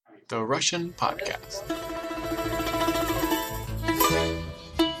The Russian Podcast.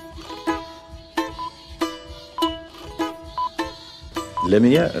 Для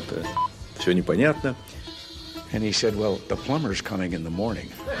меня это все непонятно. And he said, well, the plumber's coming in the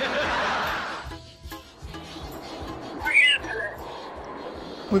morning.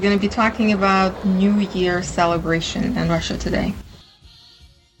 We're going to be talking about New Year celebration in Russia today.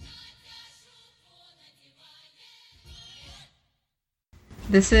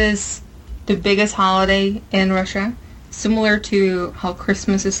 This is the biggest holiday in Russia. Similar to how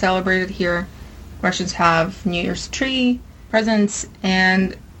Christmas is celebrated here, Russians have New Year's tree, presents,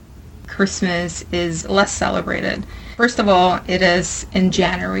 and Christmas is less celebrated. First of all, it is in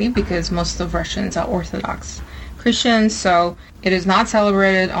January because most of Russians are Orthodox Christians, so it is not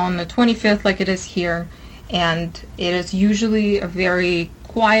celebrated on the 25th like it is here, and it is usually a very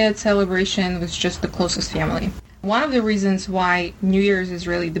quiet celebration with just the closest family. One of the reasons why New Year's is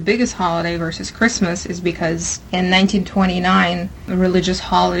really the biggest holiday versus Christmas is because in 1929, religious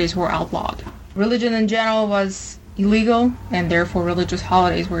holidays were outlawed. Religion in general was illegal, and therefore religious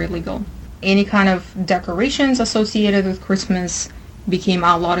holidays were illegal. Any kind of decorations associated with Christmas became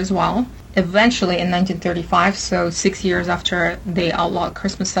outlawed as well. Eventually, in 1935, so 6 years after they outlawed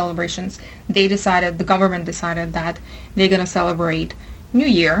Christmas celebrations, the government decided that they're going to celebrate New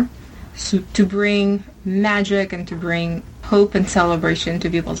Year to bring magic and to bring hope and celebration to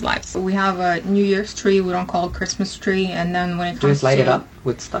people's lives. So we have a New Year's tree, we don't call it Christmas tree, and then when it comes to... Just light it up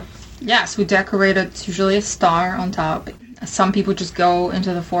with stuff? Yes, we decorate it. It's usually a star on top. Some people just go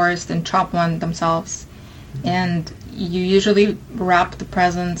into the forest and chop one themselves. And you usually wrap the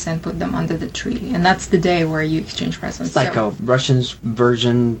presents and put them under the tree. And that's the day where you exchange presents. It's like a Russian's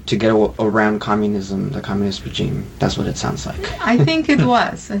version to get around communism, the communist regime. That's what it sounds like. I think it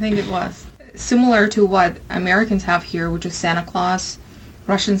was. Similar to what Americans have here, which is Santa Claus,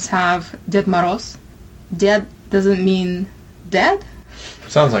 Russians have Ded Moroz. Dead doesn't mean dead.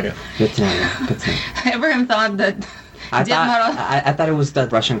 Sounds like it. Good to know. Everyone thought that I thought it was the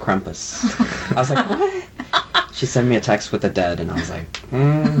Russian Krampus. I was like, what? She sent me a text with the dead, and I was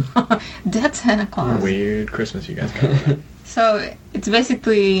like, Dead Santa Claus. Weird Christmas you guys got. So it's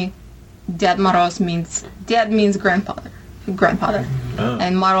basically Ded Moroz means grandfather, Oh.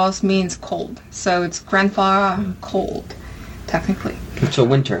 and Moroz means cold. So it's grandfather cold, technically. So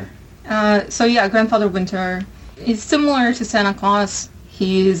winter. Grandfather Winter is similar to Santa Claus.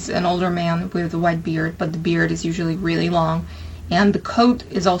 He's an older man with a white beard, but the beard is usually really long. And the coat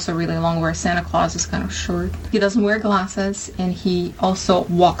is also really long, where Santa Claus is kind of short. He doesn't wear glasses, and he also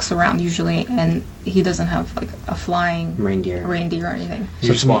walks around usually, and he doesn't have like a flying reindeer or anything. He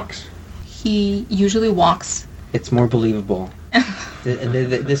just walks. He usually walks. It's more believable.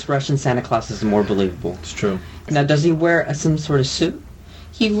 This Russian Santa Claus is more believable. It's true. Now, does he wear some sort of suit?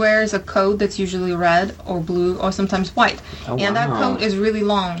 He wears a coat that's usually red or blue or sometimes white. Oh, and that coat is really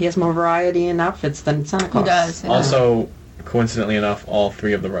long. He has more variety in outfits than Santa Claus. He does. Yeah. Also, coincidentally enough, all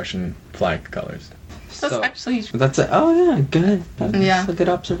three of the Russian flag colors. That's actually... That's it. Oh, yeah, good. That's a good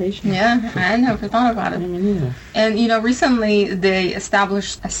observation. Yeah, I never thought about it. I mean, yeah. And, recently they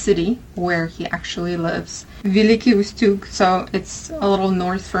established a city where he actually lives. Veliky Ustюg, so it's a little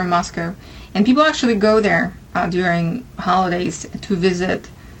north from Moscow. And people actually go there during holidays to visit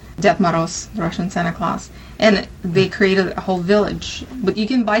Ded Moroz, the Russian Santa Claus. And they created a whole village. But you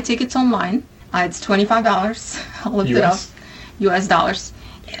can buy tickets online. It's $25. I looked it up. US dollars.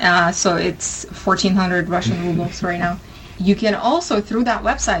 So it's 1,400 Russian rubles right now. You can also, through that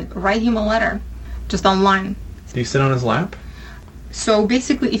website, write him a letter, just online. Do you sit on his lap? So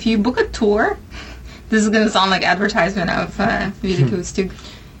basically, if you book a tour, this is going to sound like advertisement of Veliky Ustюg.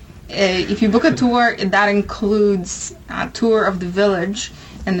 If you book a tour, that includes a tour of the village,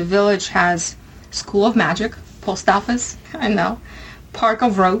 and the village has School of Magic, post office, Park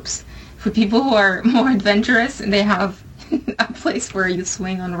of Ropes. For people who are more adventurous, they have a place where you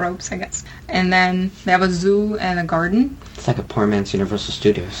swing on ropes, I guess. And then they have a zoo and a garden. It's like a poor man's Universal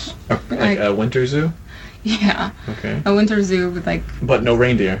Studios. Like a winter zoo? Yeah. Okay. A winter zoo with But no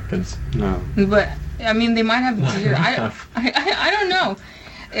reindeer, cause... No. But, I mean, they might have deer. I don't know.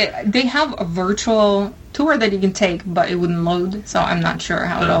 They have a virtual tour that you can take, but it wouldn't load, so I'm not sure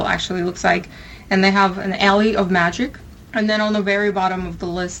how it all actually looks like. And they have an alley of magic. And then on the very bottom of the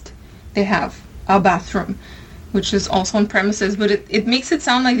list, they have a bathroom, which is also on premises, but it makes it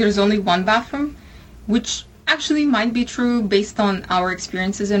sound like there's only one bathroom, which actually might be true based on our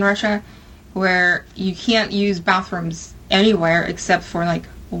experiences in Russia, where you can't use bathrooms anywhere except for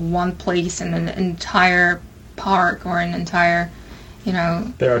one place in an entire park or an entire,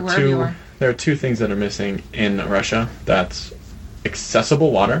 There are two things that are missing in Russia. That's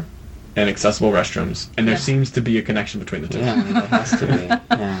accessible water and accessible restrooms, and there Yeah. seems to be a connection between the two. Yeah, there has to be.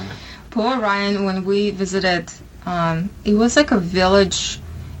 Yeah. Poor Ryan, when we visited, it was like a village.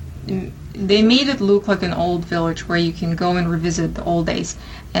 They made it look like an old village where you can go and revisit the old days.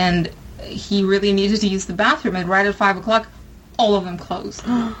 And he really needed to use the bathroom, and right at 5 o'clock, all of them closed.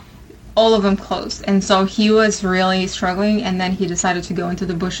 All of them closed. And so he was really struggling, and then he decided to go into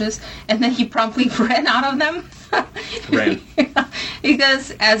the bushes, and then he promptly ran out of them. Ran.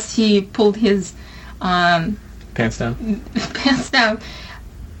 Because as he pulled his Pants down. pants down,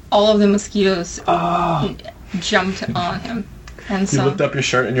 all of the mosquitoes jumped on him. And You so lift up your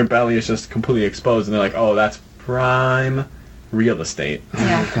shirt and your belly is just completely exposed, and they're like, "Oh, that's prime real estate." Oh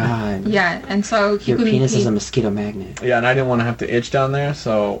my god. yeah, and so he Your couldn't penis pee. is a mosquito magnet. Yeah, and I didn't want to have to itch down there,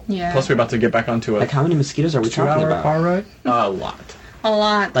 so Yeah. plus we're about to get back onto a Like, how many mosquitoes are we talking 2-hour about? car ride. A lot. a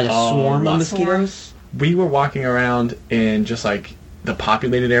lot. Like a Oh, swarm of lots. mosquitoes? We were walking around in just like the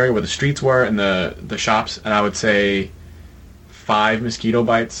populated area where the streets were and the shops, and I would say 5 mosquito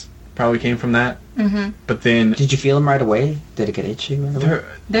bites probably came from that. hmm But then Did you feel them right away? Did it get itchy right away? They're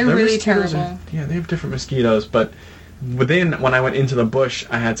their really mosquitoes terrible. yeah, they have different mosquitoes, but within when I went into the bush,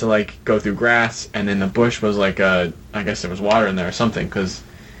 I had to like go through grass, and then the bush was like I guess there was water in there or something, because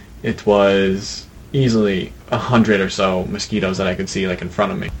it was easily 100 or so mosquitoes that I could see like in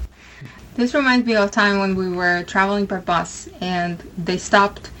front of me. This reminds me of a time when we were traveling by bus, and they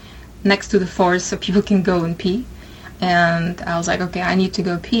stopped next to the forest so people can go and pee. And I was like, okay, I need to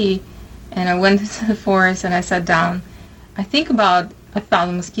go pee. And I went into the forest and I sat down. I think about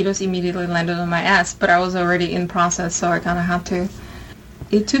 1,000 mosquitoes immediately landed on my ass, but I was already in process, so I kind of had to.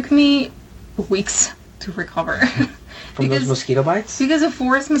 It took me weeks to recover. From those mosquito bites? Because the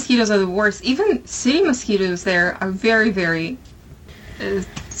forest mosquitoes are the worst. Even city mosquitoes there are very, very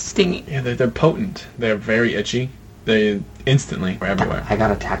stingy. Yeah, they're potent. They're very itchy. They instantly were everywhere. I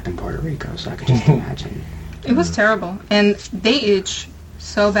got attacked in Puerto Rico, so I could just imagine. It was terrible. And they itch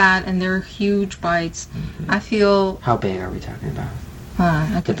so bad, and they're huge bites. I feel... How big are we talking about?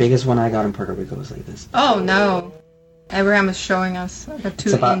 okay. The biggest one I got in Puerto Rico was like this. Oh, no. Abraham is showing us like a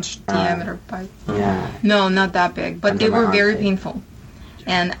 2-inch about, diameter bite. Yeah. No, not that big. But Under they my were very armpit. painful.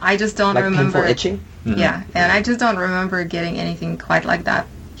 And I just don't Like remember... painful itching? Yeah, and I just don't remember getting anything quite like that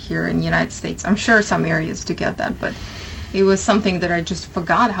here in the United States. I'm sure some areas do get that, but it was something that I just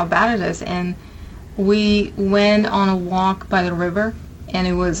forgot how bad it is. And we went on a walk by the river, and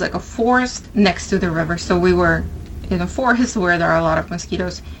it was like a forest next to the river. So we were in a forest where there are a lot of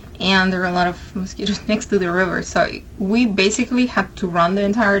mosquitoes, and there are a lot of mosquitoes next to the river. So we basically had to run the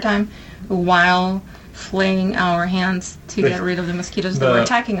entire time while flailing our hands to get rid of the mosquitoes that were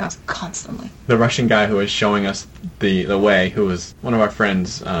attacking us constantly. The Russian guy who was showing us the way, who was one of our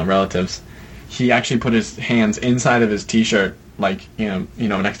friends' relatives, he actually put his hands inside of his t-shirt, like you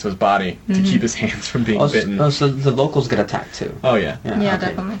know, next to his body, to keep his hands from being bitten. So the locals get attacked too? Oh yeah. Yeah,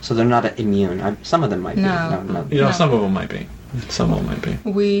 definitely. So they're not immune. Some of them might No. be. You know, No. some of them might be. Some of them might be.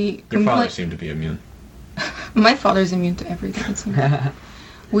 We Your father compla- seemed to be immune. My father's immune to everything. it seems.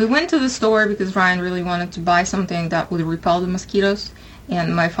 We went to the store because Ryan really wanted to buy something that would repel the mosquitoes,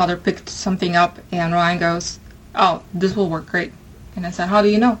 and my father picked something up, and Ryan goes, "Oh, this will work great." And I said, "How do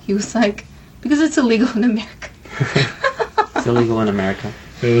you know?" He was like, "Because it's illegal in America." It's illegal in America.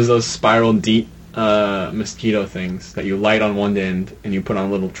 There was those spiral DEET mosquito things that you light on one end and you put on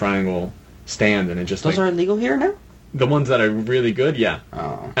a little triangle stand, and it just Those like, are illegal here now? the ones that are really good, yeah.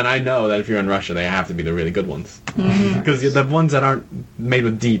 Oh. And I know that if you're in Russia, they have to be the really good ones. Because the ones that aren't made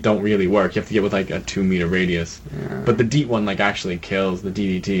with DEET don't really work. You have to get with like a 2-meter radius. Yeah. But the DEET one like actually kills, the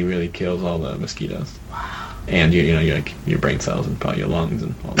DDT really kills all the mosquitoes. Wow. And you know your brain cells and probably your lungs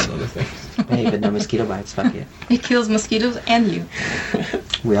and all those other things. Hey, but no mosquito bites. Fuck you. It kills mosquitoes and you.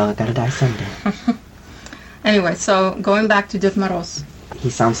 We all gotta die someday. Anyway, so going back to Ded Moroz. He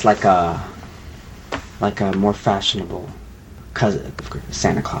sounds like a more fashionable cousin of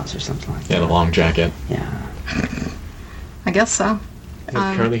Santa Claus or something like Yeah, that. the long jacket. Yeah. I guess so. Is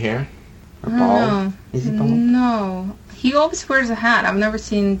it curly hair? Or I don't bald. know. Is he bald? No. He always wears a hat. I've never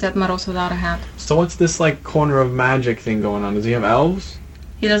seen Ded Moroz without a hat. So what's this like corner of magic thing going on? Does he have elves?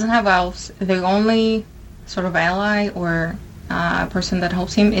 He doesn't have elves. The only sort of ally or person that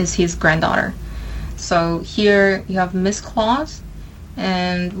helps him is his granddaughter. So here you have Miss Claus,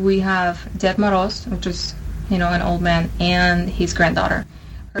 and we have Ded Moroz, which is, an old man, and his granddaughter.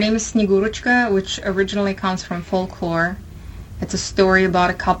 Her name is Snegurочка, which originally comes from folklore. It's a story about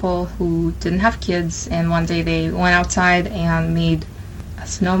a couple who didn't have kids, and one day they went outside and made a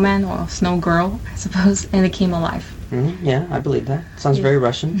snowman, or a snow girl, I suppose, and it came alive. Mm-hmm. Yeah, I believe that. Sounds very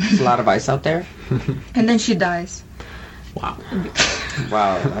Russian. There's a lot of ice out there. And then she dies. Wow.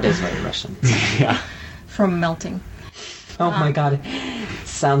 Wow, that is very Russian. Yeah. From melting. Oh my god.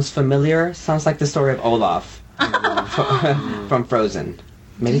 Sounds familiar. Sounds like the story of Olaf from Frozen.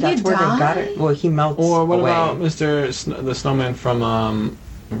 Maybe Did he that's where they got die? it. Well, he melts Or what away. about the snowman from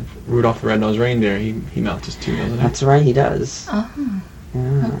Rudolph the Red-Nosed Reindeer? He melts his too, doesn't he? That's right, he does. Oh,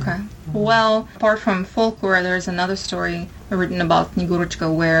 Yeah. okay. Well, apart from folklore, there's another story written about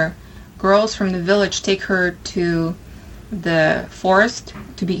Sneguruchka where girls from the village take her to the forest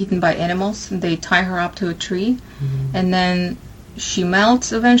to be eaten by animals. They tie her up to a tree, and then she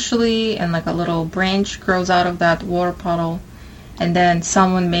melts eventually, and like a little branch grows out of that water puddle, and then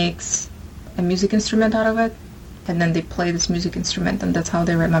someone makes a music instrument out of it, and then they play this music instrument, and that's how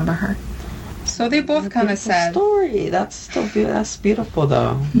they remember her. So they both kind of Beautiful sad. story. That's still that's beautiful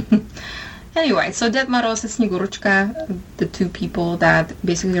though. Anyway, so Ded Moroz and Sneguruchka, the two people that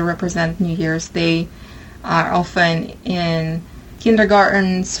basically represent New Year's, they are often in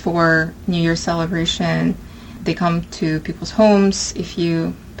kindergartens for New Year's celebration. They come to people's homes if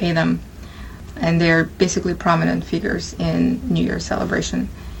you pay them, and they're basically prominent figures in New Year's celebration.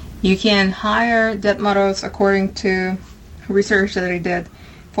 You can hire Ded Moroz, according to research that I did,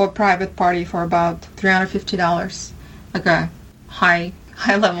 for a private party for about $350, like a high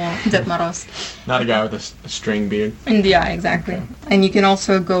level Ded Moroz. Not a guy with a string beard. And yeah, exactly. And you can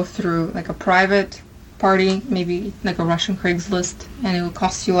also go through like a private party, maybe like a Russian Craigslist, and it will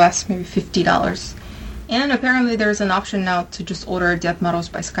cost you less, maybe $50. And apparently there's an option now to just order Ded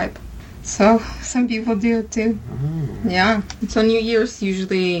Moroz by Skype. So some people do it too. Yeah. So New Year's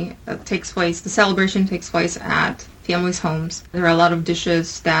usually the celebration takes place at families' homes. There are a lot of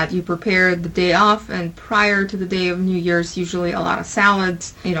dishes that you prepare the day off, and prior to the day of New Year's, usually a lot of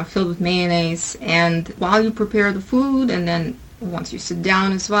salads, filled with mayonnaise. And while you prepare the food, and then once you sit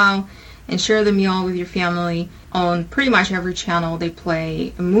down as well, and share the meal with your family, on pretty much every channel they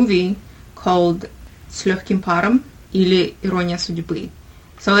play a movie called «С легким паром» или «Ирония судьбы».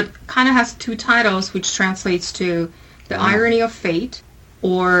 So it kind of has two titles, which translates to The Irony of Fate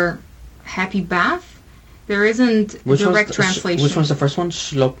or Happy Bath. There isn't direct translation. Which one's the first one?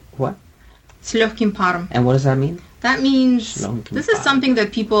 What? «С легким паром». And what does that mean? That means Lегким this is паром. something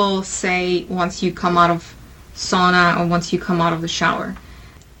that people say once you come out of sauna or once you come out of the shower.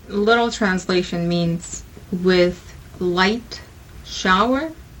 Literal translation means with light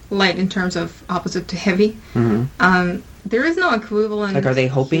shower, light in terms of opposite to heavy. Mm-hmm. There is no equivalent. Like, are they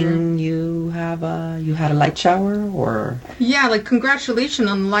here. hoping you had a light shower, or? Yeah, like congratulations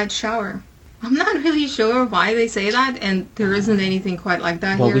on the light shower. I'm not really sure why they say that, and there isn't anything quite like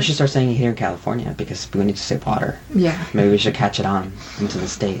that Well, here. we should start saying it here in California because we need to save water. Yeah. Maybe we should catch it on into the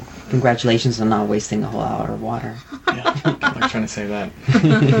state. Congratulations on not wasting a whole hour of water. Yeah, I'm like trying to say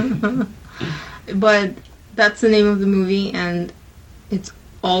that. But that's the name of the movie, and it's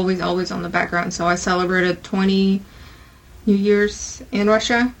always on the background. So I celebrated 20 New Year's in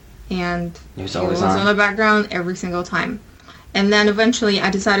Russia, and It was it always was on. on the background every single time. And then eventually I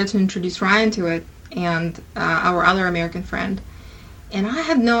decided to introduce Ryan to it, and our other American friend. And I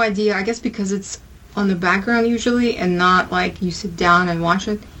had no idea, I guess because it's on the background usually, and not like you sit down and watch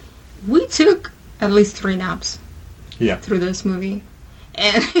it. We took at least 3 naps Yeah. through this movie,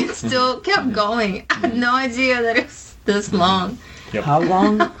 and it still kept going. I had no idea that it was this long. Yep. How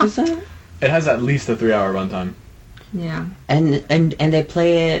long is that? It has at least a 3-hour runtime. Yeah. And they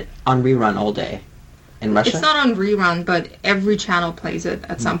play it on rerun all day in Russia? It's not on rerun, but every channel plays it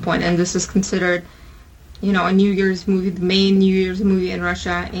at some point, and this is considered, a New Year's movie, the main New Year's movie in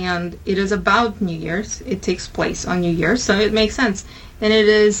Russia, and it is about New Year's. It takes place on New Year's, so it makes sense. And it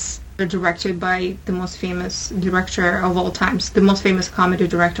is directed by the most famous director of all times, the most famous comedy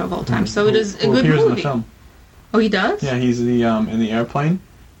director of all time. So it is a Who good appears in the movie. film. Oh, he does? Yeah, he's in the airplane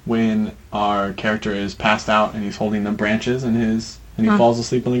when our character is passed out and he's holding the branches and he falls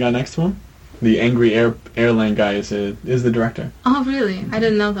asleep on the guy next to him. The angry airline guy is the director. Oh, really? I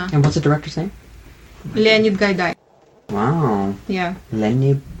didn't know that. And what's the director's name? Leonid Gaidai. Wow. Yeah.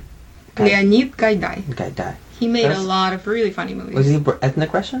 Leonid Leonid Gaidai. Gaidai. He made a That's- lot of really funny movies. Was he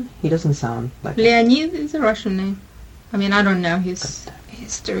ethnic Russian? He doesn't sound like it. Leonid is a Russian name. I mean, I don't know his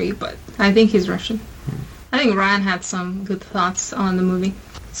history, but I think he's Russian. I think Ryan had some good thoughts on the movie.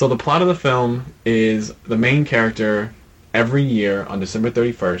 So the plot of the film is the main character every year on December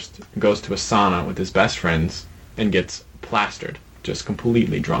 31st goes to a sauna with his best friends and gets plastered, just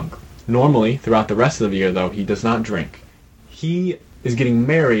completely drunk. Normally, throughout the rest of the year, though, he does not drink. He is getting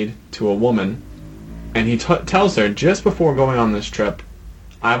married to a woman, and he tells her just before going on this trip,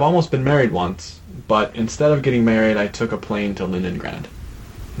 I've almost been married once, but instead of getting married, I took a plane to Leningrad.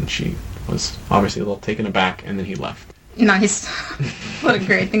 And she was obviously a little taken aback, and then he left. Nice. What a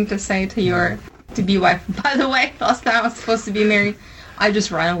great thing to say to your to-be wife. By the way, last time I was supposed to be married, I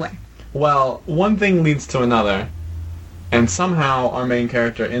just ran away. Well, one thing leads to another, and somehow our main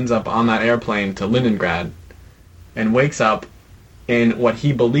character ends up on that airplane to Leningrad and wakes up in what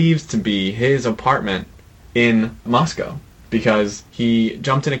he believes to be his apartment in Moscow, because he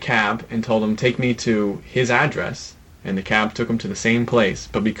jumped in a cab and told him, take me to his address, and the cab took him to the same place.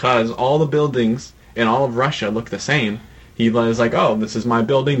 But because all the buildings in all of Russia look the same, he was like, oh, this is my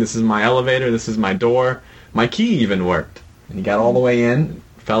building, this is my elevator, this is my door, my key even worked. And he got all the way in,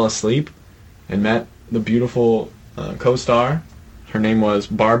 fell asleep, and met the beautiful co-star. Her name was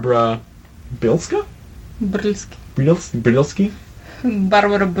Barbara Bilska? Brylski. Brilsky?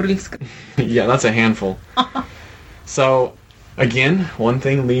 Barbara Brylska. Yeah, that's a handful. So, again, one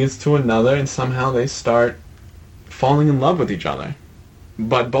thing leads to another, and somehow they start falling in love with each other.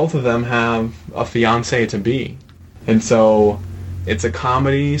 But both of them have a fiancé-to-be. And so, it's a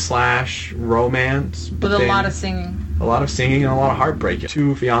comedy / romance. With a lot of singing. A lot of singing and a lot of heartbreak.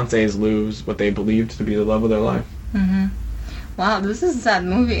 Two fiancés lose what they believed to be the love of their life. Mm-hmm. Wow, this is a sad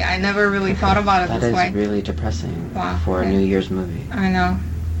movie. I never really thought about it this way. That is really depressing for a okay. New Year's movie. I know.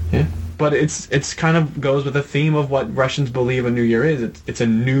 Yeah. But it's kind of goes with the theme of what Russians believe a New Year is. It's a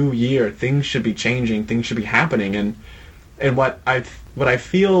new year. Things should be changing. Things should be happening. And what I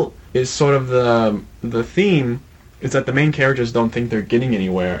feel is sort of the theme is that the main characters don't think they're getting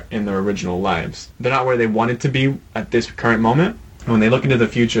anywhere in their original lives. They're not where they wanted to be at this current moment. And when they look into the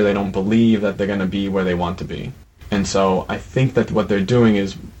future, they don't believe that they're going to be where they want to be. And so I think that what they're doing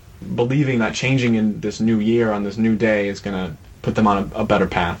is believing that changing in this new year, on this new day, is going to put them on a better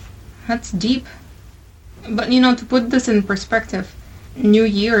path. That's deep. But, to put this in perspective, New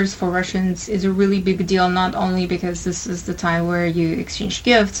Year's for Russians is a really big deal, not only because this is the time where you exchange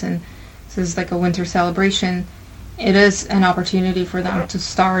gifts and this is like a winter celebration. It is an opportunity for them to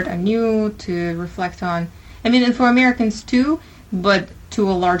start anew, to reflect on, and for Americans too, but to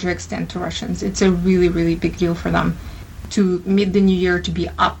a larger extent to Russians. It's a really, really big deal for them to meet the New Year, to be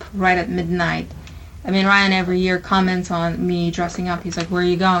up right at midnight. Ryan every year comments on me dressing up. He's like, where are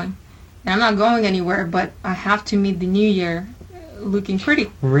you going? And I'm not going anywhere, but I have to meet the New Year looking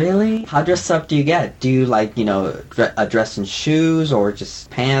pretty. Really? How dressed up do you get? Do you dress in shoes or just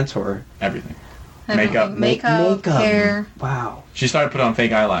pants or Everything. Makeup, hair. Wow. She started putting on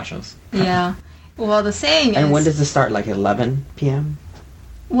fake eyelashes. Yeah. Well, the saying is... And when does it start? Like 11 p.m.?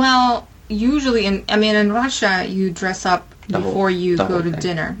 Well, usually in Russia, you dress up before you go to thing.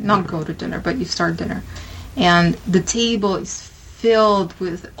 dinner. Not go to dinner, but you start dinner. And the table is filled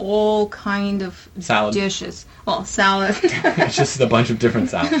with all kind of Salad. dishes. Well, salad. It's just a bunch of different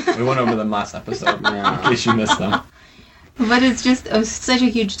salads. We went over them last episode, in case you missed them. But it's just such a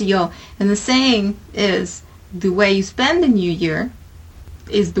huge deal. And the saying is, the way you spend the New Year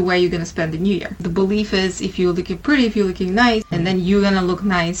is the way you're going to spend the New Year. The belief is, if you're looking pretty, if you're looking nice, and then you're going to look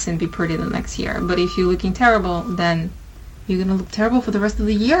nice and be pretty the next year. But if you're looking terrible, then you're going to look terrible for the rest of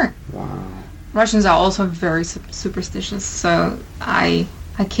the year. Wow. Russians are also very superstitious, so I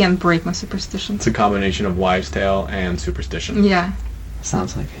can't break my superstitions. It's a combination of wives' tale and superstition. Yeah.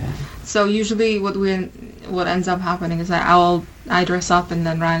 Sounds like it. So usually what ends up happening is that I dress up and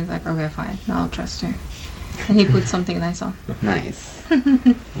then Ryan's like, okay, fine, I'll trust you. And he puts something nice on. Nice.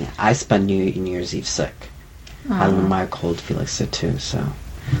 Yeah, I spend New Year's Eve sick. My cold Felix did too, so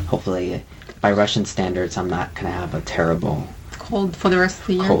hopefully by Russian standards I'm not going to have a terrible cold for the rest of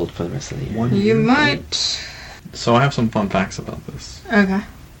the year. Cold for the rest of the year. You might. So I have some fun facts about this. Okay.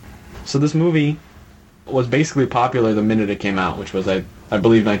 So this movie was basically popular the minute it came out, which was, I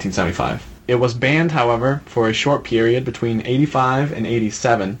believe, 1975. It was banned, however, for a short period between 85 and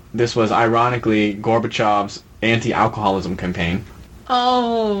 87. This was, ironically, Gorbachev's anti-alcoholism campaign.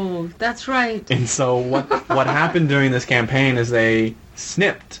 Oh, that's right. And so what happened during this campaign is they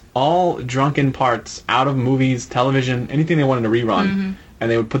snipped all drunken parts out of movies, television, anything they wanted to rerun,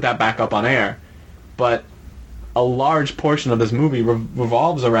 and they would put that back up on air. But a large portion of this movie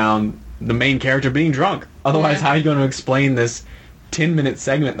revolves around the main character being drunk. Otherwise, how are you going to explain this 10-minute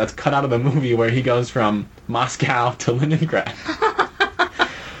segment that's cut out of the movie where he goes from Moscow to Leningrad?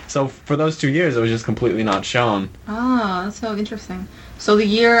 So for those 2 years, it was just completely not shown. Oh, that's so interesting. So the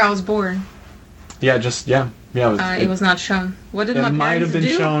year I was born. Yeah, it was not shown. What did my parents do?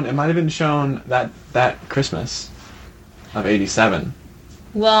 It might have been shown that Christmas of '87.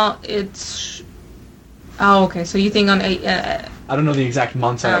 Well, it's. Oh, okay. So you think on I don't know the exact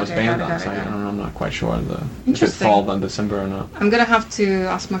months that it was banned on, so I'm not quite sure if it fall on December or not. I'm gonna have to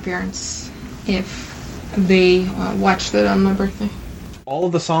ask my parents if they watched it on my birthday. All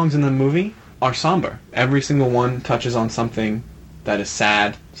of the songs in the movie are somber. Every single one touches on something that is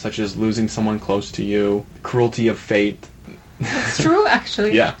sad, such as losing someone close to you, cruelty of fate. It's true,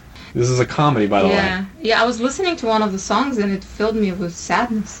 actually. Yeah. This is a comedy, by the way. Yeah, I was listening to one of the songs and it filled me with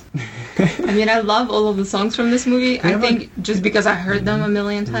sadness. I mean, I love all of the songs from this movie. I think just because I heard them a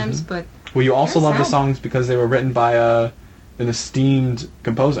million times, but... Well, you also love the sad. songs because they were written by an esteemed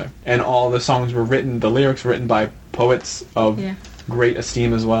composer. And all the songs were written, the lyrics were written by poets of great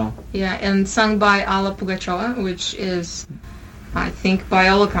esteem as well. Yeah, and sung by Alla Pugacheva, which is, I think, by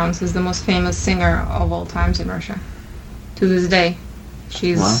all accounts, is the most famous singer of all times in Russia. To this day.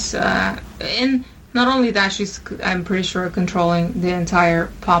 She's, and not only that, she's, I'm pretty sure, controlling the entire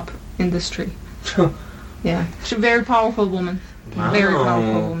pop industry. Yeah. She's a very powerful woman. Wow. Very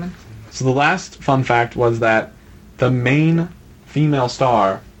powerful woman. So the last fun fact was that the main female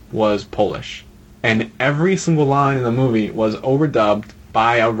star was Polish. And every single line in the movie was overdubbed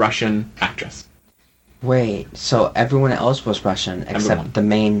by a Russian actress. Wait, so everyone else was Russian except the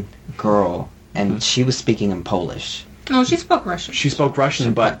main girl, and she was speaking in Polish. No, she spoke Russian. She spoke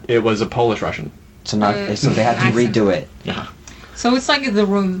Russian, but it was a Polish Russian. So so they had to accent. redo it. Yeah. So it's like in The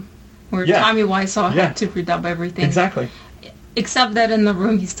Room, where Tommy Wiseau had to redub everything. Exactly. Except that in The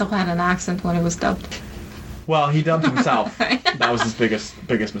Room, he still had an accent when it was dubbed. Well, he dubbed himself. That was his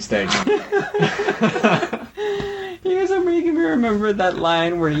biggest mistake. You guys are making me remember that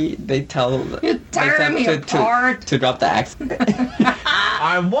line where they tell You're tearing me apart. To drop the accent.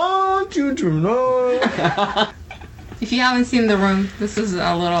 I want you to know. If you haven't seen The Room, this is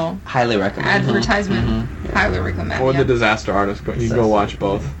a little Highly recommend. advertisement. Highly recommend. Or The Disaster Artist. You can go watch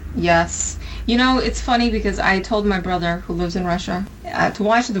both. Yes. You know, it's funny because I told my brother, who lives in Russia, to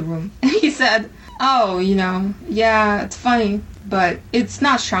watch The Room. And he said, oh, yeah, it's funny, but it's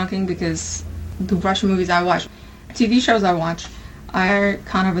not shocking because the Russian movies I watch, TV shows I watch, are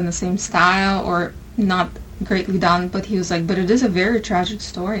kind of in the same style or not greatly done. But he was like, but it is a very tragic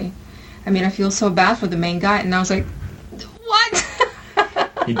story. I mean, I feel so bad for the main guy. And I was like, what?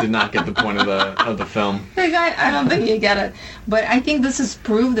 He did not get the point of the film. I don't think you get it. But I think this is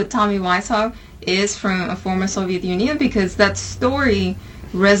proof that Tommy Wiseau is from a former Soviet Union because that story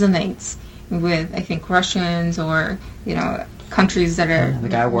resonates with, I think, Russians or, countries that are the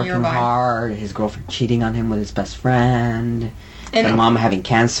guy working nearby. hard, his girlfriend cheating on him with his best friend, And the mom having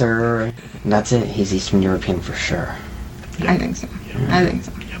cancer. And that's it. He's Eastern European for sure. I think so. I think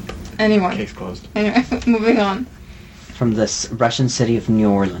so. Anyway. Case closed. Anyway, moving on. From this Russian city of New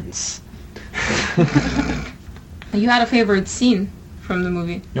Orleans. You had a favorite scene from the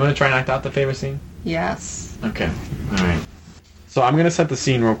movie. You want to try and act out the favorite scene? Yes. Okay. Alright. So I'm going to set the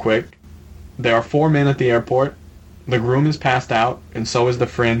scene real quick. There are 4 men at the airport. The groom is passed out, and so is the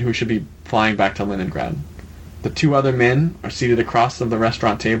friend who should be flying back to Leningrad. The 2 other men are seated across of the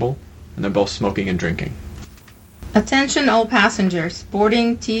restaurant table, and they're both smoking and drinking. Attention all passengers.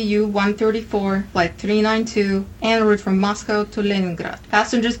 Boarding Tu-134, flight 392, en route from Moscow to Leningrad.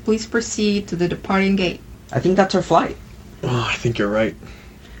 Passengers, please proceed to the departing gate. I think that's our flight. Oh, I think you're right.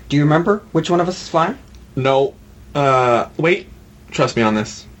 Do you remember which one of us is flying? No. Wait. Trust me on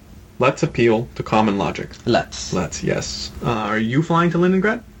this. Let's appeal to common logic. Let's, yes. Are you flying to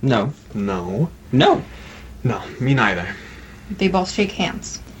Leningrad? No. No. No. No, me neither. They both shake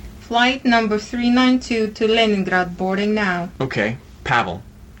hands. Flight number 392 to Leningrad, boarding now. Okay. Pavel.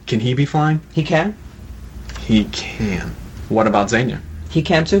 Can he be flying? He can. He can. What about Xenia? He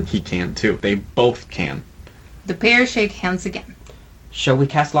can too. He can too. They both can. The pair shake hands again. Shall we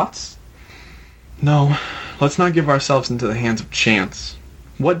cast lots? No. Let's not give ourselves into the hands of chance.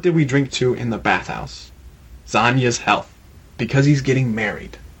 What did we drink to in the bathhouse? Zanya's health. Because he's getting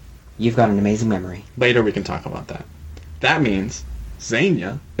married. You've got an amazing memory. Later we can talk about that. That means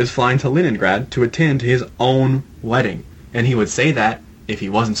Xenia is flying to Leningrad to attend his own wedding. And he would say that if he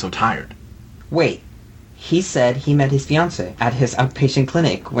wasn't so tired. Wait. He said he met his fiancée at his outpatient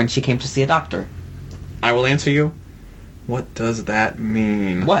clinic when she came to see a doctor. I will answer you. What does that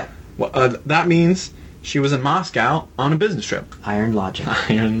mean? What? Well, that means she was in Moscow on a business trip. Iron logic.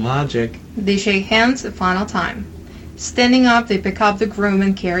 Iron logic. They shake hands a final time. Standing up, they pick up the groom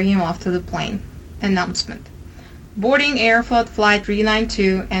and carry him off to the plane. Announcement. Boarding Aeroflot Flight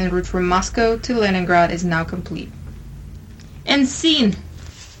 392 en route from Moscow to Leningrad is now complete. End scene.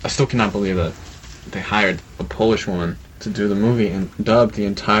 I still cannot believe that they hired a Polish woman to do the movie and dubbed the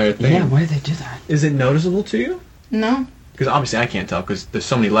entire thing. Yeah, why did they do that? Is it noticeable to you? No. Because obviously I can't tell because there's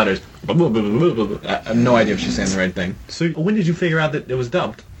so many letters. I have no idea if she's saying the right thing. So when did you figure out that it was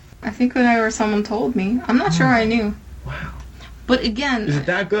dubbed? I think whenever someone told me. I'm not sure I knew. Wow. But again, Is it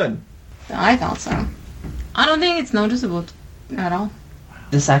that good? I thought so. I don't think it's noticeable at all. Wow.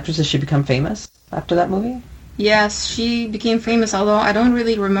 This actress, did she become famous after that movie? Yes, she became famous, although I don't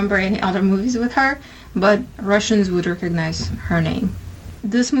really remember any other movies with her, but Russians would recognize her name.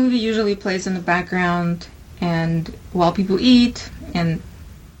 This movie usually plays in the background and while people eat, and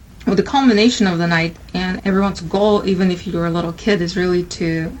with the culmination of the night, and everyone's goal, even if you're a little kid, is really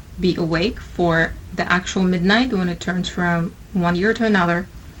to be awake for the actual midnight when it turns from one year to another.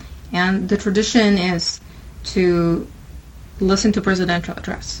 And the tradition is to listen to presidential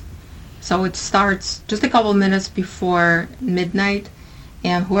address. So it starts just a couple minutes before midnight,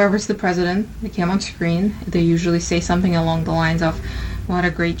 and whoever's the president, they came on screen. They usually say something along the lines of, what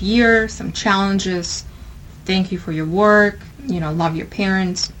a great year, some challenges, thank you for your work, love your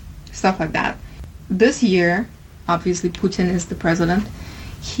parents, stuff like that. This year, obviously Putin is the president.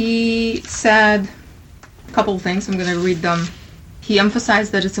 He said a couple of things. I'm going to read them. He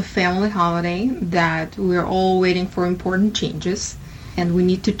emphasized that it's a family holiday, that we're all waiting for important changes, and we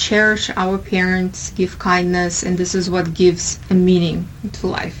need to cherish our parents, give kindness, and this is what gives a meaning to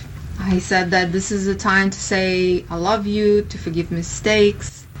life. He said that this is a time to say, I love you, to forgive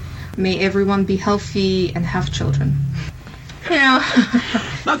mistakes. May everyone be healthy and have children.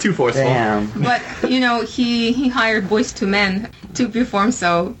 Not too forceful. Damn. But, he hired Boys to Men to perform,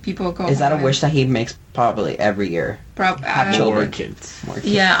 so people go. Is that a wish that he makes probably every year? Have children. More kids. More kids.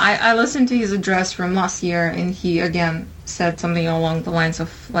 Yeah, I listened to his address from last year, and he, again, said something along the lines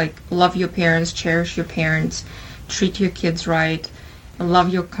of, love your parents, cherish your parents, treat your kids right, love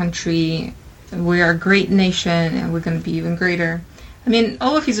your country, we are a great nation, and we're going to be even greater. I mean,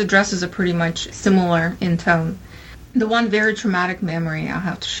 all of his addresses are pretty much similar in tone. The one very traumatic memory I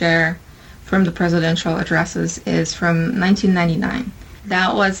have to share from the presidential addresses is from 1999.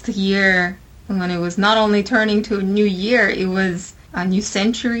 That was the year when it was not only turning to a new year, it was a new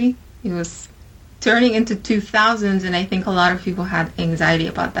century. It was turning into 2000s, and I think a lot of people had anxiety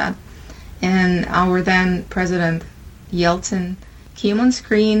about that. And our then president, Yeltsin, came on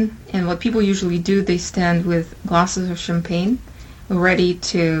screen, and what people usually do, they stand with glasses of champagne, ready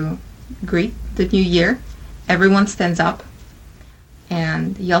to greet the new year. Everyone stands up,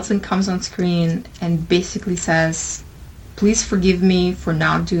 and Yeltsin comes on screen and basically says, please forgive me for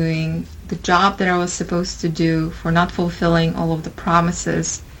not doing the job that I was supposed to do, for not fulfilling all of the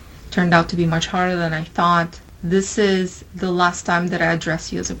promises. Turned out to be much harder than I thought. This is the last time that I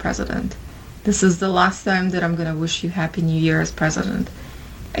address you as a president. This is the last time that I'm going to wish you Happy New Year as president.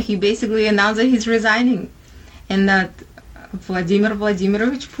 He basically announced that he's resigning, and that Vladimir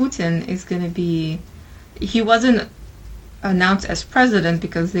Vladimirovich Putin is going to be... He wasn't announced as president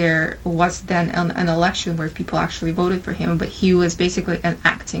because there was then an election where people actually voted for him, but he was basically an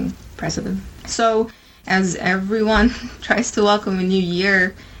acting president. So as everyone tries to welcome a new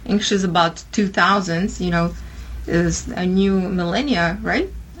year, anxious about 2000s, is a new millennia, right?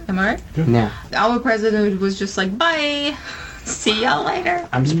 Am I right? Yeah. Our president was just like, bye, see y'all later.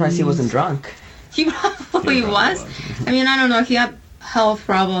 I'm surprised he wasn't drunk. He probably was. I mean, I don't know, he had health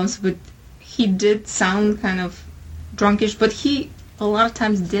problems, but he did sound kind of drunkish, but he a lot of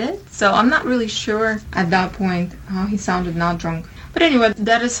times did, so I'm not really sure at that point how he sounded not drunk. But anyway,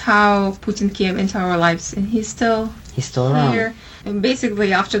 that is how Putin came into our lives, and he's still around. here. And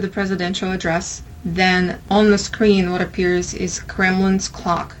basically, after the presidential address, then on the screen what appears is Kremlin's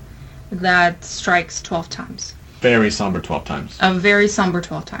clock that strikes 12 times. Very somber 12 times. A very somber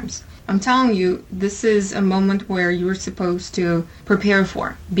 12 times. I'm telling you, this is a moment where you're supposed to prepare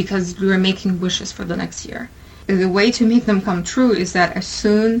for, because you're making wishes for the next year. The way to make them come true is that as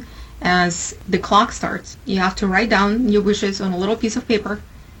soon as the clock starts, you have to write down your wishes on a little piece of paper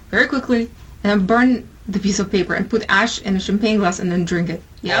very quickly, and then burn the piece of paper and put ash in a champagne glass and then drink it.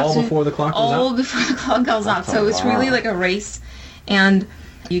 Before the clock goes out? All before the clock goes out. So it's really like a race, and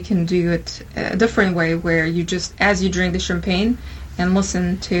you can do it a different way where you just, as you drink the champagne and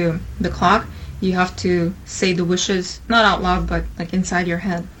listen to the clock, you have to say the wishes, not out loud, but like inside your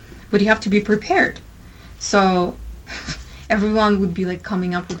head. But you have to be prepared. So everyone would be like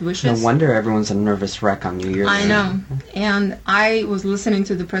coming up with wishes. No wonder everyone's a nervous wreck on New Year's. I know. And I was listening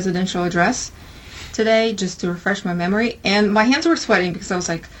to the presidential address today just to refresh my memory, and my hands were sweating because I was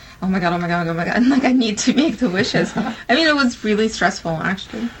like, oh my god, and like I need to make the wishes. I mean, it was really stressful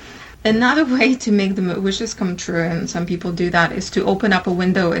actually. Another way to make the wishes come true, and some people do that, is to open up a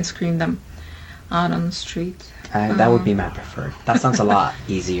window and scream them out on the street. That would be my preferred. That sounds a lot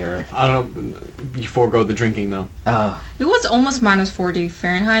easier. I don't know. You forego the drinking, though. Oh. It was almost minus 40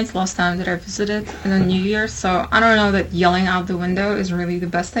 Fahrenheit last time that I visited in the New Year, so I don't know that yelling out the window is really the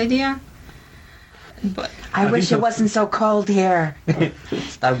best idea. But I wish it wasn't so cold here.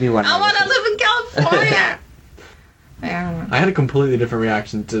 That would be one. I want to live in California! I don't know. I had a completely different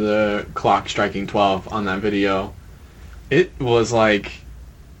reaction to the clock striking 12 on that video. It was like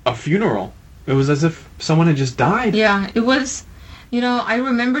a funeral. It was as if someone had just died. Yeah, it was. I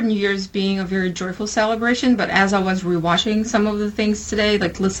remember New Year's being a very joyful celebration, but as I was rewatching some of the things today,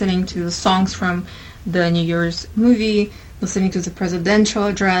 like listening to the songs from the New Year's movie, listening to the presidential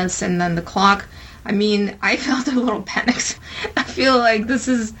address, and then the clock, I felt a little panicked. I feel like this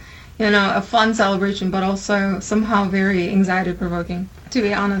is, a fun celebration, but also somehow very anxiety-provoking, to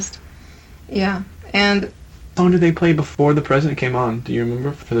be honest. Yeah, and... What song did they play before the president came on? Do you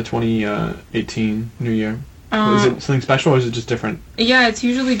remember for the 2018 New Year? Is it something special or is it just different? Yeah, it's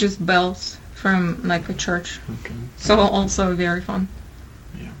usually just bells from like a church. Okay. So also very fun.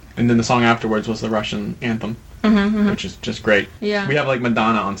 Yeah. And then the song afterwards was the Russian anthem, which is just great. Yeah. We have like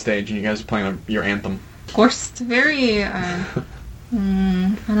Madonna on stage and you guys are playing your anthem. Of course, it's very, I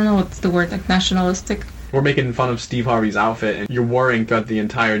don't know what's the word, like nationalistic. We're making fun of Steve Harvey's outfit, and you're worrying throughout the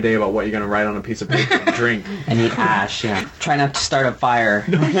entire day about what you're going to write on a piece of paper and drink. And eat ash, yeah. Try not to start a fire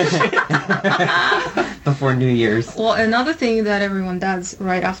before New Year's. Well, another thing that everyone does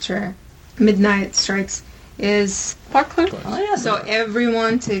right after midnight strikes is sparkler. Oh, yeah. So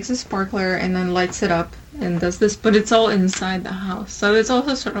everyone takes a sparkler and then lights it up and does this, but it's all inside the house. So it's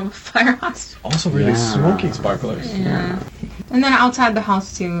also sort of a firehouse. Also really Yeah. smoky sparklers. Yeah. And then outside the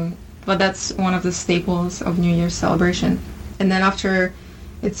house too. But that's one of the staples of New Year's celebration. And then after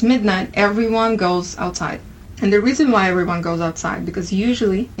it's midnight, everyone goes outside. And the reason why everyone goes outside, because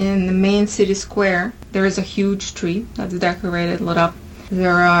usually in the main city square, there is a huge tree that's decorated, lit up.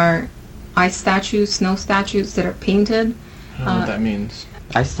 There are ice statues, snow statues that are painted. I don't know what that means.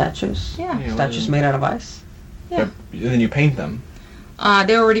 Ice statues? Yeah. Yeah. Statues made out of ice? Yeah. And then you paint them.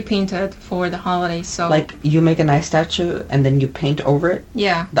 They're already painted for the holidays, so... Like, you make an ice statue and then you paint over it?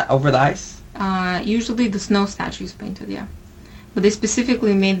 Yeah. Over the ice? Usually the snow statues painted, yeah. But they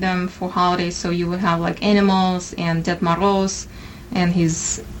specifically made them for holidays, so you would have like animals and Ded Moroz and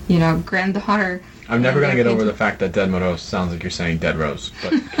his, granddaughter. I'm never going to And get they're over the painted. fact that Dead Moroz sounds like you're saying Dead Rose,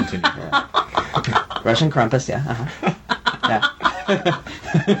 but continue. Russian Krampus, yeah. Yeah.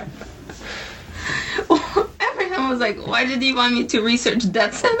 Everyone was like, why did you want me to research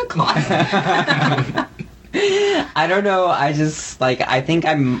Dead Santa Claus? I don't know. I just, I think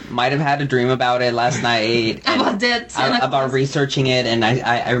I might have had a dream about it last night. and About Dead Santa Claus? About researching it, and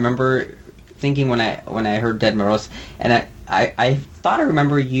I remember thinking when I heard Dead Moroz, and I thought I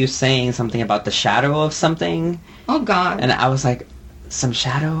remember you saying something about the shadow of something, Oh, God. and I was like, some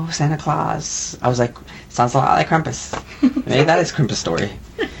shadow Santa Claus. I was like, sounds a lot like Krampus. Maybe that is Krampus' story.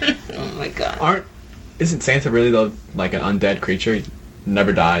 Oh, my God. Isn't Santa really though like an undead creature? He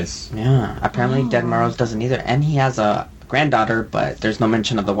never dies. Yeah, apparently Dead Moroz doesn't either, and he has a granddaughter, but there's no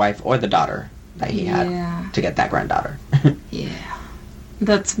mention of the wife or the daughter that he Yeah. had to get that granddaughter. Yeah.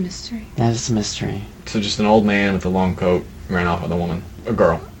 That's a mystery. That's a mystery. So just an old man with a long coat ran off with a woman, a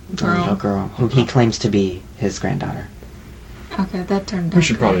girl. A little girl who he claims to be his granddaughter. Okay, that turned out We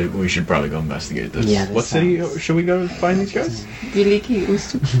should good. probably go investigate this. Yeah, this What city sounds- should we go to find these guys? Veliki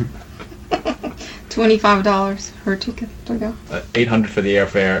Ustup. $25 for a ticket to go. $800 for the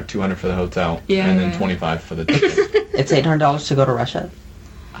airfare, $200 for the hotel, Yeah, and then yeah. $25 for the ticket. It's $800 to go to Russia?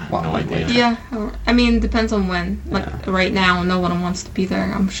 I have Well, no idea. Yeah, depends on when. Like, Yeah. right now, no one wants to be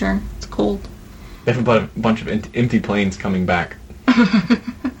there, I'm sure. It's cold. They have a bunch of empty planes coming back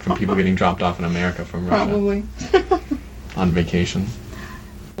from people getting dropped off in America from Russia Probably. on vacation.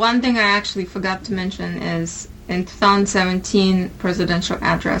 One thing I actually forgot to mention is in 2017 presidential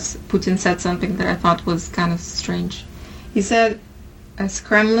address, Putin said something that I thought was kind of strange. He said, as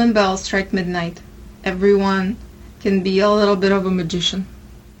Kremlin bells strike midnight, everyone can be a little bit of a magician.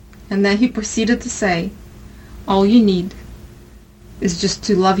 And then he proceeded to say, all you need is just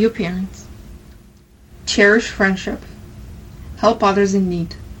to love your parents, cherish friendship, help others in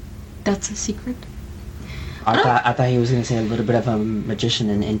need. That's a secret. I thought he was going to say a little bit of a magician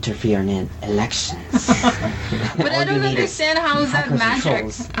and interfering in elections. But I don't understand how is that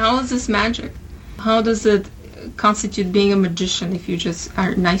magic? How is this magic? How does it constitute being a magician if you just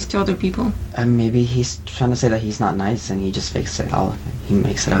are nice to other people? Maybe he's trying to say that he's not nice and he just fakes it all. He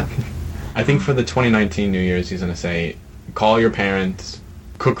makes it up. I think for the 2019 New Year's, he's going to say, call your parents,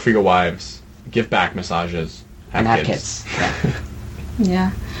 cook for your wives, give back massages, And have kids. Yeah.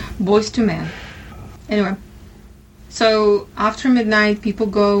 Yeah. Boys to men. Anyway. So, after midnight, people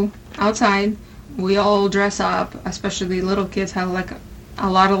go outside. We all dress up, especially little kids have like a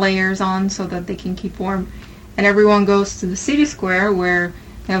lot of layers on so that they can keep warm. And everyone goes to the city square where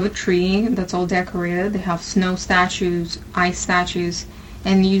they have a tree that's all decorated. They have snow statues, ice statues,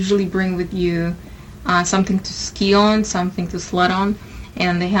 and you usually bring with you something to ski on, something to sled on,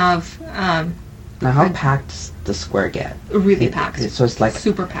 and they have Now, how packed does the square get? really packed. So it's like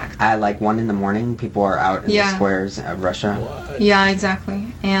Super packed. at like 1 in the morning, people are out in the Yeah. squares of Russia. Yeah,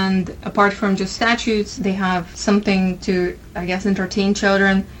 exactly. And apart from just statues, they have something to, I guess, entertain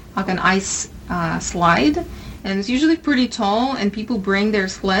children, like an ice slide. And it's usually pretty tall, and people bring their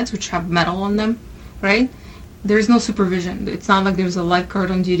sleds, which have metal on them, right? There's no supervision. It's not like there's a lifeguard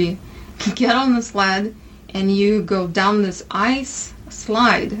on duty. You get on the sled, and you go down this ice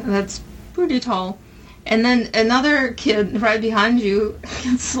slide that's pretty tall. And then another kid right behind you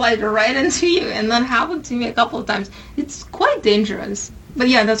can slide right into you, and that happened to me a couple of times. It's quite dangerous. But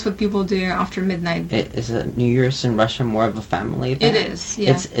yeah, that's what people do after midnight. Is it New Year's in Russia more of a family event? It is,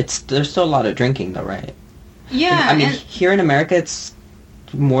 yeah. It's there's still a lot of drinking though, right? Yeah, I mean, and here in America, it's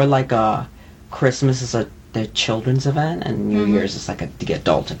more like Christmas is the children's event, and New Year's is like the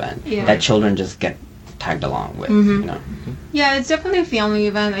adult event Yeah. that children just get tagged along with. Mhm. You know, yeah, it's definitely a family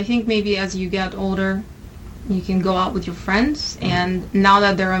event. I think maybe as you get older, you can go out with your friends. And now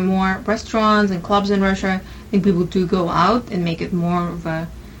that there are more restaurants and clubs in Russia, I think people do go out and make it more of a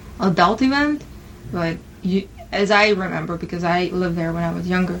adult event. But as I remember, because I lived there when I was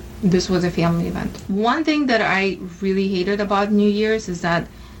younger, this was a family event. One thing that I really hated about New Year's is that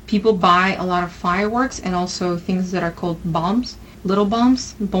people buy a lot of fireworks and also things that are called bombs, little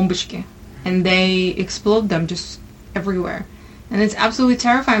bombs, bombочки, and they explode them just everywhere. And it's absolutely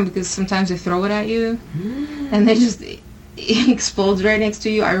terrifying because sometimes they throw it at you and they just it explodes right next to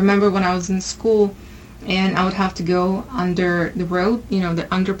you. I remember when I was in school and I would have to go under the road, the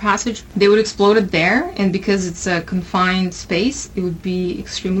underpassage. They would explode it there, and because it's a confined space, it would be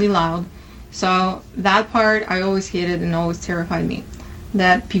extremely loud. So that part I always hated and always terrified me.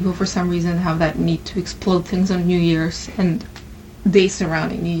 That people for some reason have that need to explode things on New Year's and days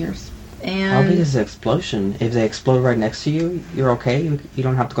surrounding New Year's. And how big is the explosion? If they explode right next to you, you're okay. You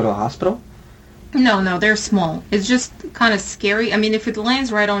don't have to go to a hospital. No, they're small. It's just kind of scary. I mean, if it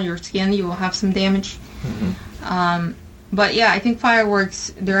lands right on your skin, you will have some damage. But yeah, I think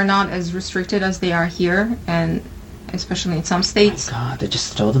fireworks, they're not as restricted as they are here, and especially in some states. Oh my God, they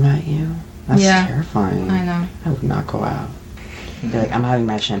just throw them at you? That's Yeah. terrifying. I know. I would not go out. Be like, I'm having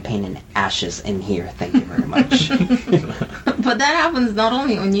my champagne and ashes in here. Thank you very much. But that happens not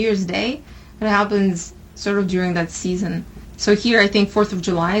only on New Year's Day, but it happens sort of during that season. So here, I think 4th of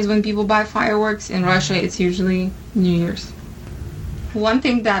July is when people buy fireworks. In Russia, it's usually New Year's. One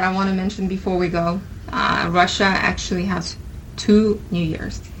thing that I want to mention before we go, Russia actually has 2 New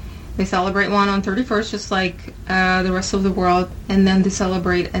Years. They celebrate one on 31st, just like the rest of the world, and then they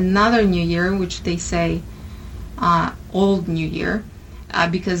celebrate another New Year, which they say Old New Year,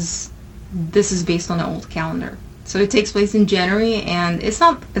 because this is based on an old calendar. So it takes place in January, and it's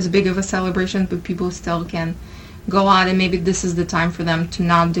not as big of a celebration, but people still can go out, and maybe this is the time for them to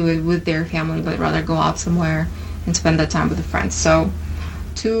not do it with their family, but rather go out somewhere and spend that time with the friends. So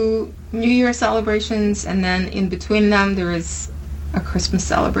 2 New Year celebrations, and then in between them there is a Christmas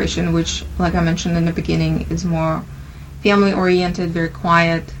celebration, which, like I mentioned in the beginning, is more family oriented, very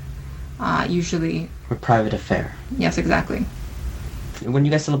quiet, usually. A private affair. Yes, exactly. When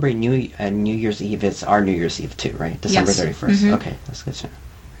you guys celebrate New Year's Eve, it's our New Year's Eve too, right? December Yes. 31st. Mhm. Okay, that's good to know.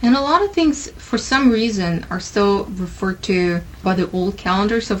 And a lot of things, for some reason, are still referred to by the old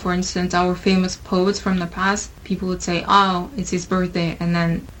calendar. So, for instance, our famous poets from the past, people would say, oh, it's his birthday, and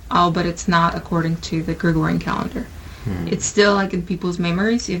then, oh, but it's not according to the Gregorian calendar. It's still like in people's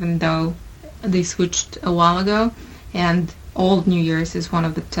memories, even though they switched a while ago. And Old New Year's is one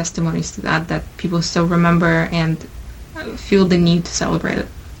of the testimonies to that people still remember and feel the need to celebrate it.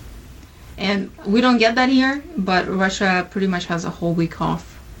 And we don't get that here, but Russia pretty much has a whole week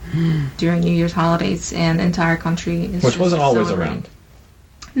off during New Year's holidays, and the entire country is Which just wasn't always celebrating. around.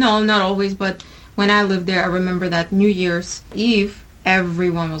 No, not always, but when I lived there, I remember that New Year's Eve,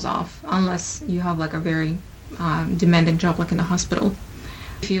 everyone was off, unless you have like a very demanding job like in the hospital.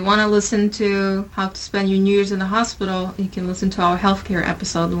 If you want to listen to how to spend your New Year's in the hospital, you can listen to our healthcare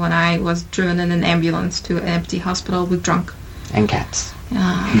episode when I was driven in an ambulance to an empty hospital with drunk. And cats.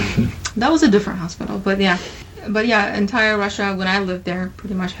 That was a different hospital, but yeah. But yeah, entire Russia, when I lived there,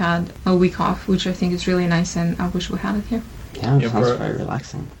 pretty much had a week off, which I think is really nice, and I wish we had it here. Yeah, it Yeah, sounds for- very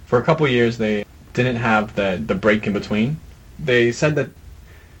relaxing. For a couple years, they didn't have the break in between. They said that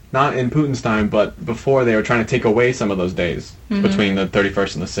not in Putin's time, but before, they were trying to take away some of those days between the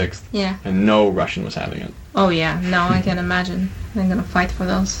 31st and the 6th, Yeah. and no Russian was having it. Oh yeah, no, I can imagine. They're gonna fight for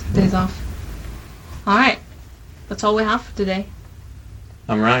those days off. Alright, that's all we have for today.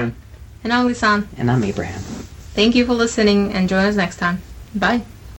 I'm Ryan. And I'm Lisan. And I'm Abraham. Thank you for listening, and join us next time. Bye.